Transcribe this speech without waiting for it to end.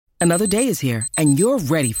Another day is here, and you're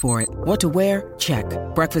ready for it. What to wear? Check.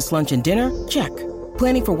 Breakfast, lunch, and dinner? Check.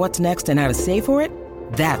 Planning for what's next and how to save for it?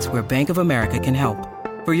 That's where Bank of America can help.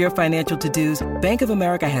 For your financial to-dos, Bank of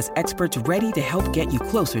America has experts ready to help get you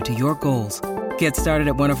closer to your goals. Get started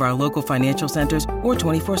at one of our local financial centers or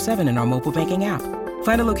 24/7 in our mobile banking app.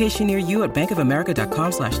 Find a location near you at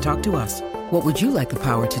bankofamerica.com/talktous. What would you like the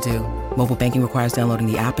power to do? Mobile banking requires downloading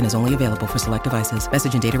the app and is only available for select devices.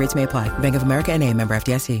 Message and data rates may apply. Bank of America N.A., member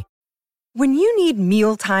FDIC. When you need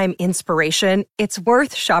mealtime inspiration, it's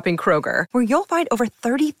worth shopping Kroger, where you'll find over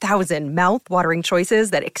 30,000 mouth-watering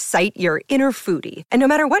choices that excite your inner foodie. And no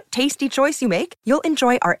matter what tasty choice you make, you'll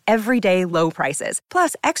enjoy our everyday low prices,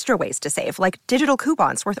 plus extra ways to save, like digital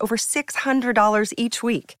coupons worth over $600 each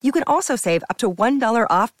week. You can also save up to $1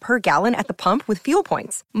 off per gallon at the pump with fuel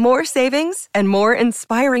points. More savings and more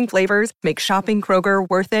inspiring flavors make shopping Kroger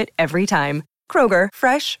worth it every time. Kroger,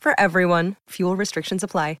 fresh for everyone. Fuel restrictions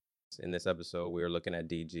apply. In this episode, we are looking at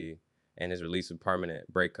DG and his release of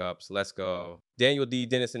Permanent Breakups. Let's go. Daniel D.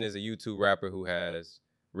 Dennison is a YouTube rapper who has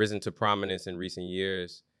risen to prominence in recent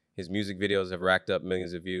years. His music videos have racked up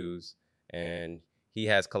millions of views, and he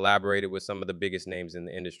has collaborated with some of the biggest names in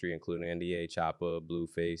the industry, including NDA, Choppa,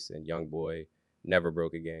 Blueface, and Youngboy. Never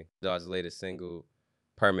Broke Again. Dog's latest single,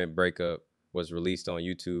 Permanent Breakup, was released on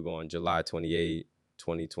YouTube on July 28,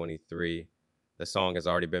 2023. The song has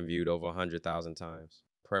already been viewed over 100,000 times.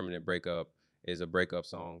 Permanent Breakup is a breakup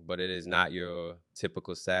song, but it is not your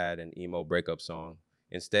typical sad and emo breakup song.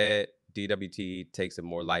 Instead, DWT takes a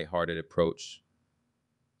more lighthearted approach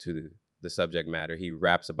to the subject matter. He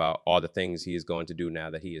raps about all the things he is going to do now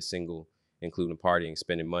that he is single, including partying,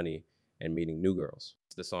 spending money, and meeting new girls.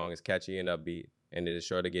 The song is catchy and upbeat, and it is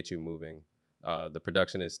sure to get you moving. The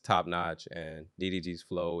production is top-notch, and DDG's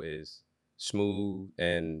flow is smooth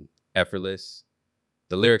and effortless.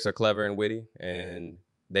 The lyrics are clever and witty, and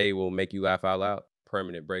they will make you laugh out loud.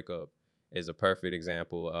 Permanent Breakup is a perfect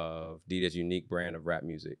example of DDG's unique brand of rap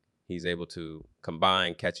music. He's able to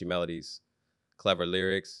combine catchy melodies, clever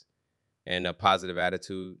lyrics, and a positive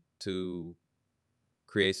attitude to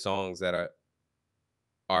create songs that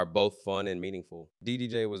are both fun and meaningful.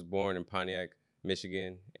 DDG was born in Pontiac,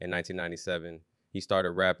 Michigan in 1997. He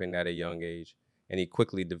started rapping at a young age, and he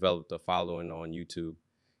quickly developed a following on YouTube.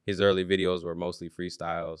 His early videos were mostly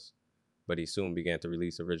freestyles, but he soon began to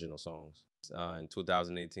release original songs. In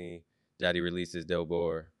 2018, Daddy released his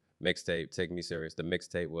Delbor mixtape, Take Me Serious. The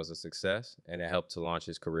mixtape was a success, and it helped to launch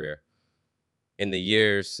his career. In the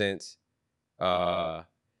years since,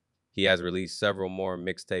 he has released several more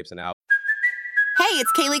mixtapes and albums. Hey,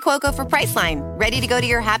 it's Kaylee Cuoco for Priceline. Ready to go to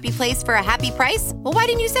your happy place for a happy price? Well, why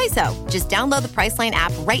didn't you say so? Just download the Priceline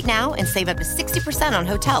app right now and save up to 60% on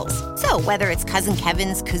hotels. So whether it's Cousin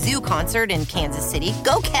Kevin's Kazoo Concert in Kansas City,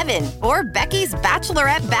 go Kevin, or Becky's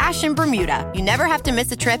Bachelorette Bash in Bermuda, you never have to miss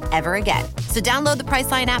a trip ever again. So download the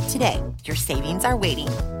Priceline app today. Your savings are waiting.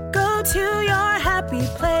 Go to your happy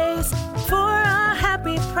place for a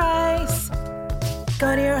happy price.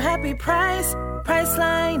 Go to your happy price,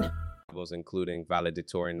 Priceline. Including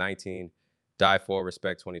Valedictorian 19, Die For,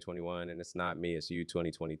 Respect 2021, and It's Not Me, It's You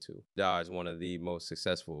 2022. Da is one of the most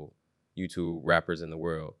successful YouTube rappers in the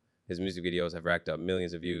world. His music videos have racked up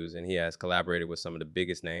millions of views, and he has collaborated with some of the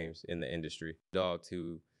biggest names in the industry. Dog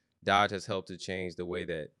has helped to change the way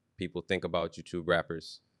that people think about YouTube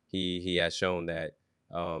rappers. He has shown that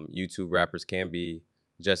YouTube rappers can be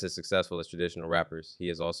just as successful as traditional rappers. He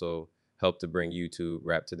has also helped to bring YouTube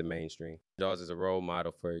rap to the mainstream. Dawes is a role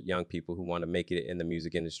model for young people who want to make it in the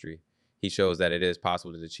music industry. He shows that it is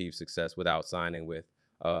possible to achieve success without signing with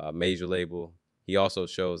a major label. He also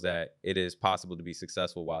shows that it is possible to be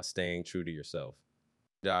successful while staying true to yourself.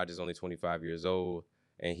 Dodge is only 25 years old,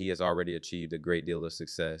 and he has already achieved a great deal of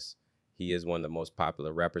success. He is one of the most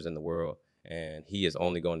popular rappers in the world, and he is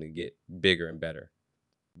only going to get bigger and better.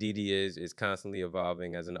 DD is constantly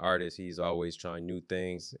evolving as an artist. He's always trying new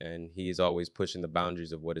things, and he is always pushing the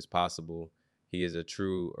boundaries of what is possible. He is a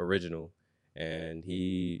true original, and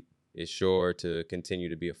he is sure to continue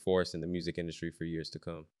to be a force in the music industry for years to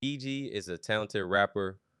come. DG is a talented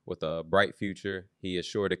rapper with a bright future. He is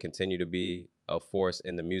sure to continue to be a force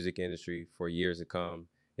in the music industry for years to come.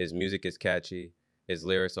 His music is catchy, his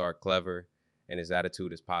lyrics are clever, and his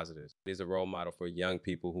attitude is positive. He's a role model for young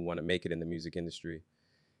people who want to make it in the music industry.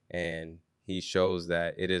 And he shows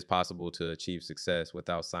that it is possible to achieve success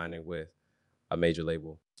without signing with a major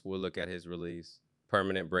label. We'll look at his release,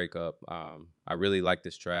 Permanent Breakup. I really like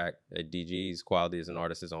this track. DG's quality as an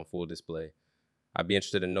artist is on full display. I'd be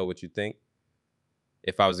interested to know what you think.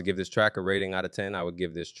 If I was to give this track a rating out of 10, I would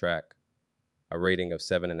give this track a rating of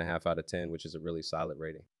 7.5 out of 10, which is a really solid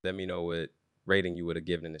rating. Let me know what rating you would have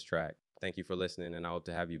given this track. Thank you for listening, and I hope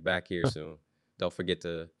to have you back here soon. Don't forget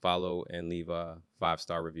to follow and leave a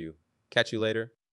 5-star review. Catch you later.